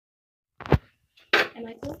Am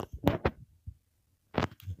I cool? No.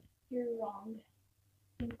 You're wrong.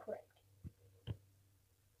 Incorrect.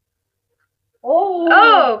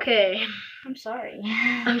 Oh, okay. I'm sorry.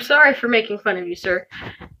 I'm sorry for making fun of you, sir.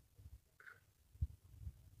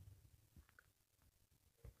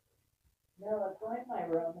 No, go in my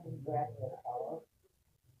room and grab the towel.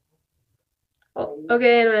 Oh,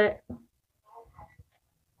 okay, in a minute.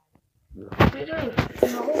 What are you doing?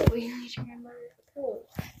 No, we need to remember a pillow.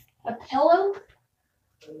 A pillow?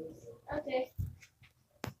 Okay.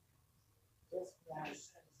 Just one.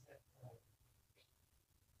 It's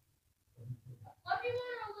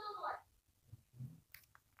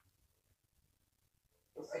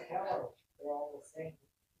a pillow. They're all the same.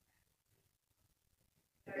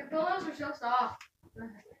 Your pillows are so soft.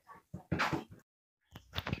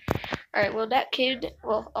 Alright, well, that kid,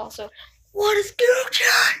 well, also, what is good,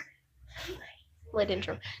 John? Late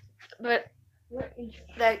intro. But,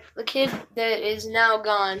 the kid that is now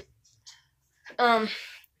gone,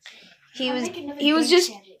 he was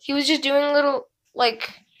just doing little, like,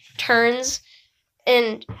 turns,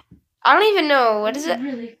 and I don't even know, what is it?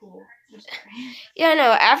 Really cool. Yeah, I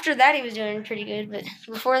know, after that he was doing pretty good, but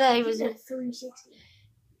before that he was doing 360.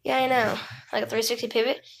 Yeah, I know, like a 360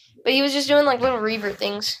 pivot, but he was just doing, like, little revert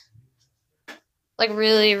things. Like,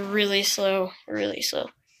 really, really slow, really slow.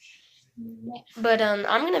 But, I'm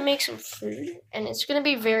gonna make some food, and it's gonna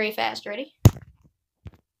be very fast. Ready?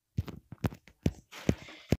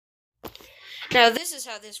 Now, this is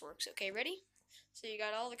how this works, okay? Ready? So, you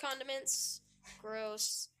got all the condiments.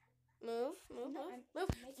 Gross. Move.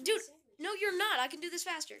 Dude, no, you're not. I can do this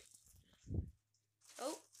faster.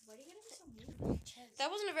 Oh.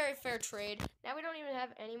 That wasn't a very fair trade. Now we don't even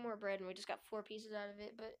have any more bread, and we just got 4 pieces out of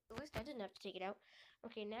it, but at least I didn't have to take it out.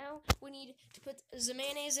 Okay, now we need to put the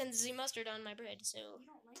mayonnaise and the mustard on my bread, so... You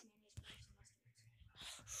don't like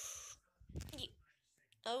mayonnaise.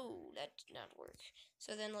 Oh, that did not work.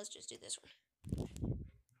 So then let's just do this one.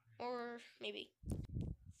 Or maybe.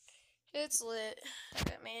 It's lit. I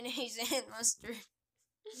got mayonnaise and mustard.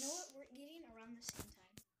 You know what? We're eating around the same time.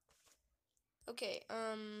 Okay,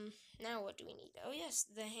 now what do we need? Oh, yes,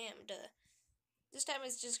 the ham, duh. This time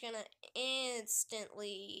it's just gonna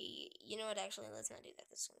instantly... You know what, actually, let's not do that.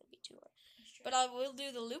 This is gonna be too hard. But I will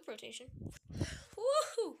do the loop rotation.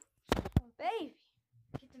 Woohoo! Baby!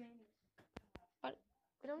 Get the mayonnaise. What?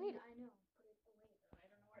 We don't need it. I know. Put it away, though. I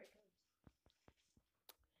don't know where it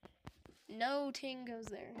goes. No ting goes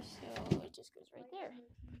there, so it just goes right there.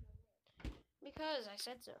 Because I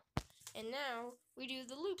said so. And now we do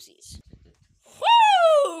the loopsies.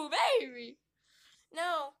 Woo, baby!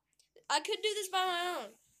 Now, I could do this by my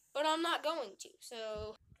own, but I'm not going to.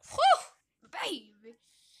 So, whoo, baby!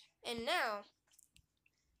 And now,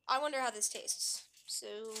 I wonder how this tastes.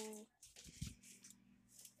 So,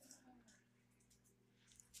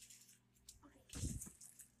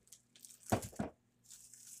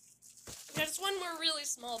 just one more really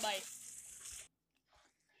small bite.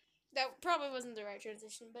 That probably wasn't the right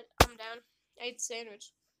transition, but I'm down. I ate the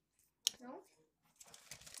sandwich. No?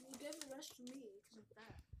 You gave the rest to me because of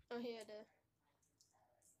that. Oh, he had a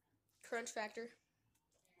crunch factor.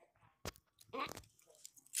 I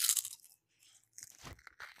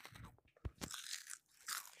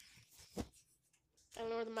don't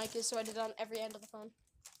know where the mic is, so I did it on every end of the phone.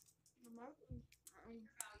 I held it.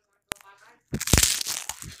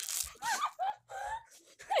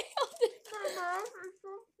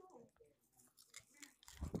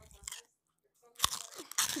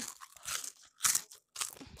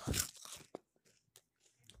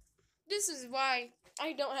 This is why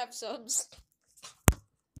I don't have subs.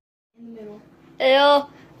 In the middle. Hello,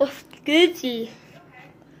 what's Gucci?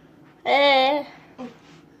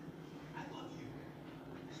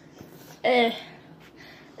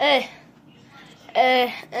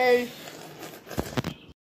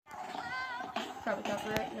 Probably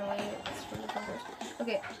copyright. No, it's from the Funk Bros.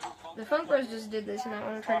 Okay, the Funk Bros just did this, and I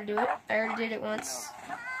want to try to do it. I already did it once.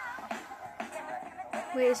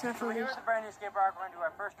 Wait, it's not footage. Here is a brand new skate park. We're going to do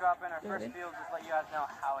our first drop in, our first field, just let you guys know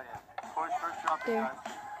how it is. First drop in. There.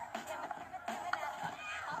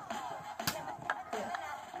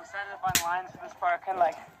 I'm excited to find lines for this park and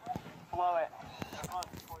like blow it.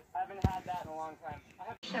 I haven't had that in a long time.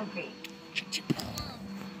 Sophie.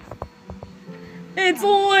 It's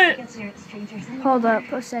lit! Hold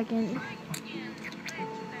up a second.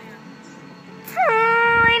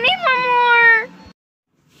 I need one more!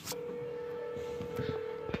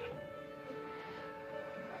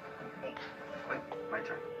 My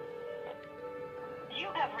turn. You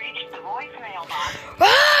have reached the voicemail box.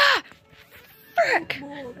 Ah! Frick!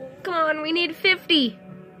 Come on, we need 50.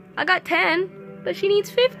 I got 10, but she needs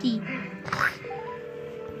 50.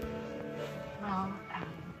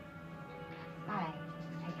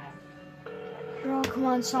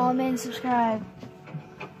 Come on, Solomon, subscribe.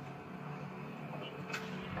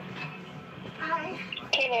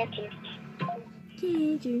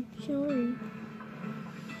 Teenager, sorry.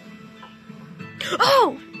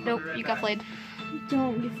 Oh! Nope, you got played.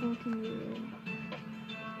 Don't you fucking weird.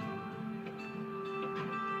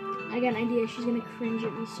 I got an idea. She's gonna cringe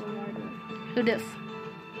at me so hard. Who diff?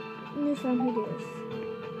 New friend who does.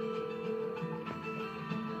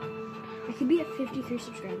 I could be at 53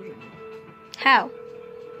 subscribers. How?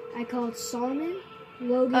 I call it Solomon,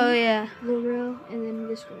 Logan, Oh, yeah. Laurel, and then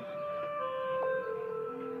Discord.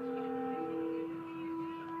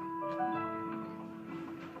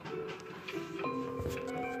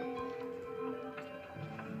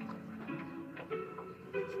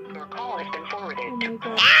 Your call has been forwarded. Oh my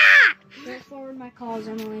god. Don't forward my calls,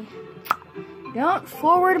 Emily. Don't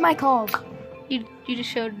forward my calls. You just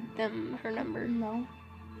showed them her number. No.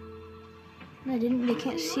 No, I didn't. They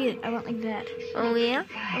can't see it. I went like that. Oh, yeah?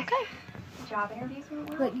 Okay. Job interviews were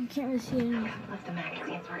well. But you can't really see it anymore. Most of the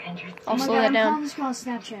magazines were interesting. I'll Oh my slow god, that I'm down. calling this girl on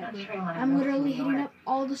Snapchat. I'm literally hitting up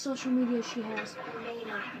all the social media she has. You may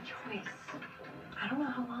not have a choice. I don't know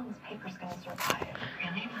how long this paper's gonna survive.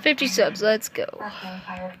 Really? 50 subs, let's go. Getting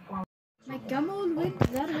fired for My gum went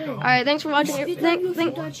that way. Alright, thanks for watching. Thanks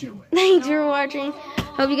Thanks for watching.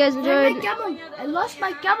 Hope you guys My enjoyed. camel! I lost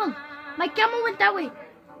my camel! My camel went that way!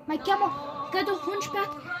 My camel! Got a hunchback!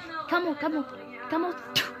 Camel!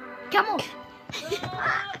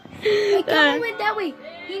 My camel went that way!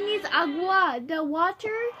 He needs agua! The water!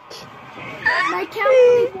 My camel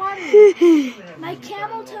needs water! My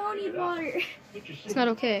camel toe needs water! It's not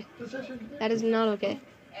okay. That is not okay.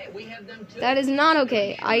 That is not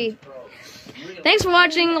okay. Thanks for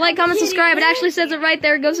watching. Like, comment, subscribe. It actually says it right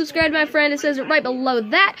there. Go subscribe to my friend. It says it right below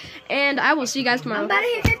that. And I will see you guys tomorrow. I'm about to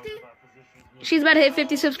hit 50! She's about to hit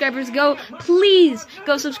 50 subscribers. Please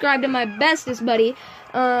go subscribe to my bestest buddy.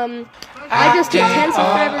 I just hit 10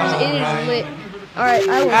 subscribers. It is lit. Alright,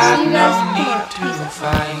 I will see you guys tomorrow. Peace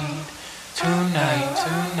out.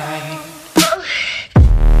 Tonight.